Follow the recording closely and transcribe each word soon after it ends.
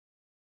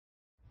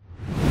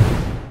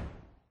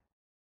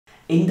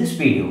In this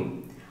video,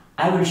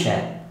 I will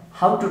share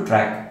how to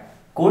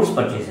track course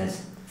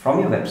purchases from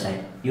your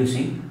website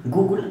using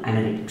Google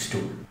Analytics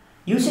tool.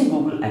 Using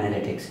Google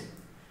Analytics,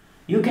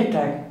 you can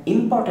track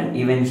important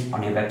events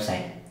on your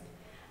website,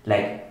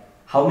 like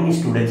how many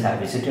students have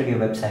visited your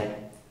website,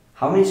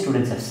 how many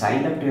students have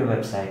signed up to your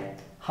website,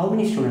 how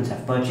many students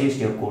have purchased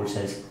your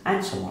courses,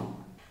 and so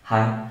on.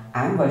 Hi,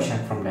 I am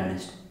Vaishak from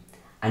Learnyst,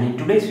 and in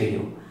today's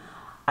video,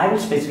 I will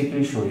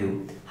specifically show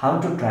you how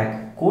to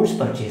track course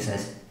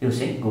purchases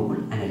using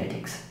Google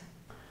Analytics.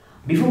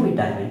 Before we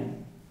dive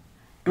in,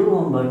 do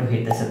remember to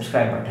hit the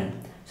subscribe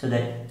button so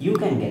that you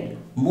can get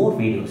more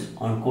videos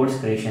on course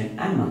creation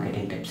and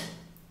marketing tips.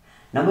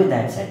 Now with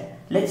that said,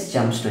 let's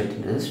jump straight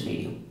into this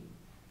video.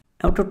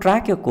 Now to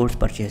track your course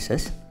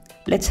purchases,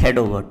 let's head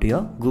over to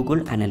your Google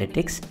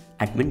Analytics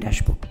admin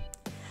dashboard.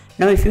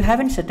 Now if you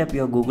haven't set up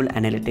your Google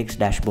Analytics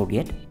dashboard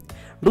yet,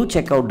 do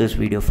check out this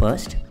video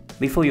first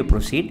before you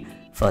proceed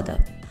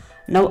further.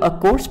 Now a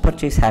course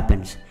purchase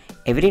happens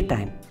every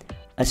time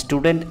a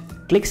student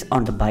clicks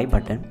on the buy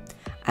button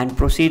and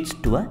proceeds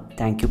to a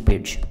thank you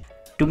page.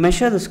 To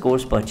measure this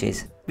course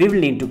purchase, we will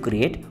need to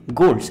create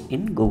goals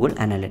in Google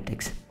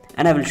Analytics,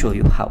 and I will show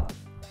you how.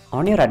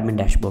 On your admin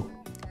dashboard,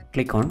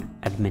 click on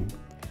admin.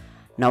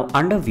 Now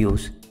under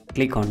views,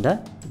 click on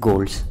the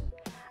goals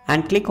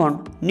and click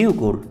on new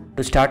goal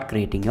to start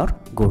creating your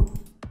goal.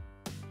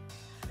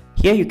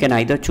 Here you can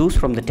either choose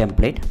from the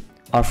template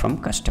or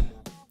from custom.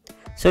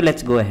 So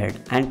let's go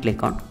ahead and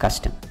click on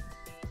custom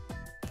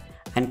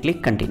and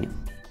click continue.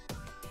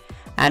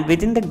 And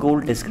within the goal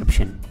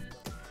description,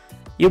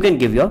 you can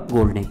give your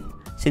goal name.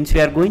 Since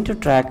we are going to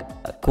track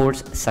a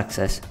course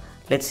success,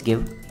 let's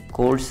give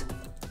course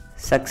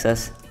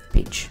success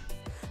page.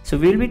 So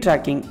we will be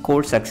tracking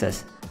course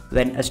success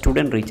when a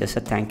student reaches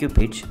a thank you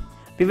page.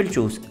 We will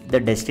choose the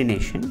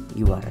destination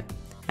URL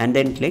and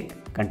then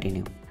click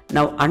continue.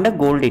 Now under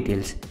goal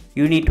details,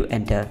 you need to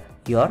enter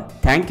your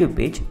thank you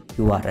page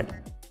URL.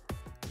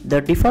 The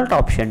default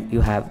option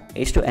you have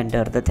is to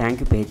enter the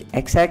thank you page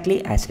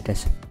exactly as it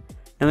is.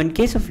 Now in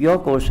case of your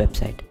course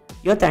website,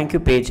 your thank you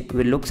page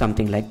will look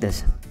something like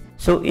this.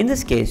 So in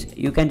this case,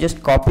 you can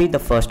just copy the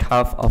first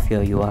half of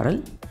your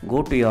URL,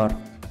 go to your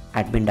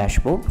admin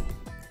dashboard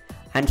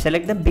and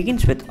select the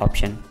begins with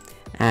option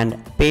and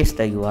paste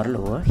the URL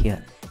over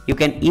here. You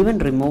can even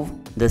remove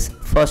this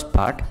first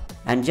part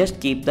and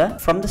just keep the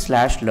from the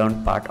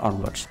 /learn part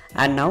onwards,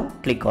 and now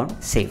click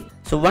on save.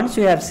 So once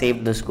you have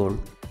saved this goal,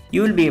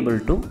 you will be able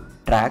to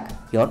track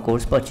your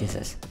course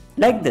purchases.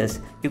 Like this,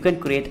 you can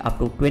create up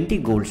to 20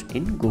 goals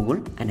in Google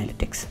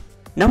Analytics.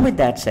 Now with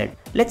that said,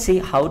 let's see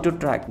how to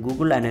track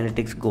Google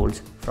Analytics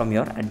goals from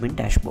your admin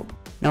dashboard.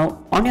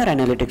 Now on your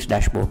Analytics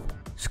dashboard,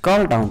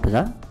 scroll down to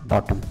the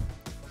bottom.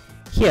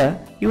 Here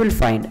you will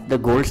find the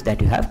goals that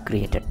you have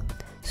created.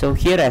 So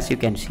here as you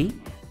can see,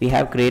 we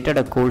have created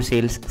a course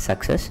sales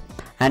success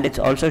and it's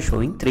also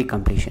showing 3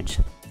 completions.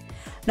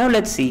 Now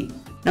let's see.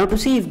 Now to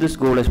see if this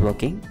goal is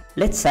working,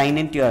 let's sign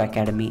into your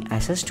academy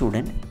as a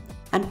student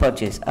and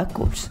purchase a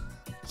course.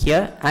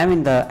 Here I am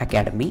in the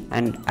academy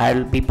and I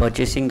will be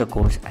purchasing the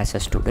course as a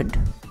student.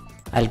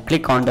 I'll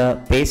click on the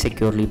pay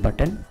securely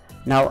button.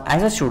 Now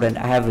as a student,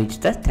 I have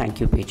reached the thank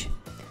you page.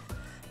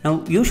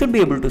 Now you should be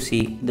able to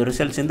see the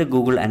results in the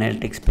Google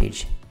Analytics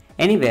page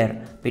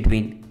anywhere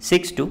between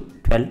 6 to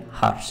 12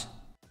 hours.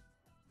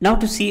 Now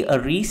to see a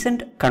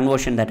recent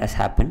conversion that has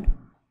happened,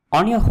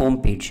 on your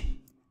home page,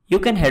 you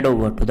can head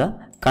over to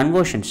the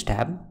Conversions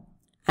tab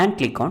and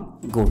click on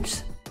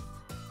Goals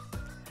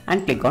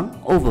and click on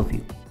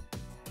Overview.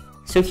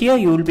 So here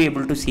you will be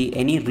able to see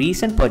any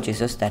recent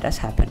purchases that has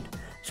happened.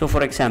 So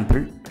for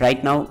example,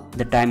 right now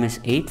the time is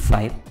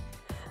 8:05,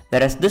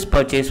 whereas this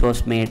purchase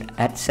was made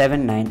at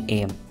 7:09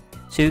 AM.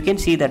 So you can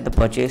see that the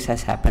purchase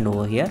has happened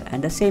over here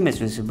and the same is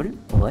visible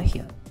over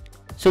here.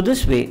 So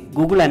this way,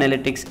 Google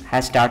Analytics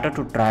has started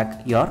to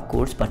track your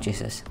course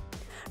purchases.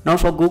 Now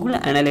for Google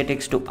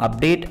Analytics to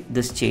update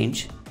this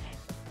change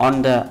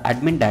on the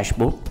admin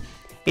dashboard,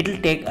 it will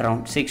take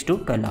around 6 to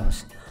 12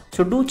 hours.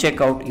 So do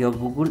check out your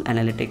Google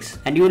Analytics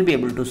and you will be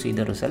able to see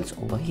the results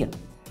over here.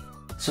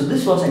 So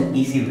this was an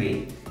easy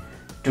way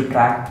to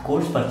track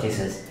course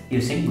purchases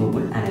using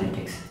Google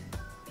Analytics.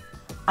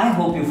 I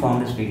hope you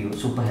found this video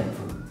super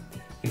helpful.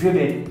 If you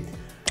did,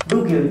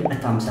 do give it a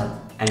thumbs up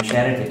and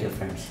share it with your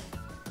friends.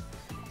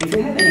 If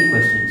you have any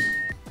questions,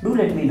 do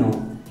let me know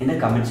in the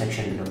comment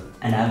section below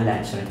and I will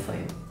answer it for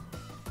you.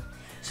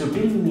 So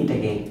till we meet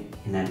again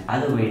in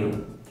another video,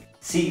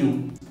 see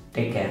you,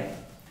 take care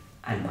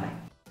and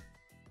bye.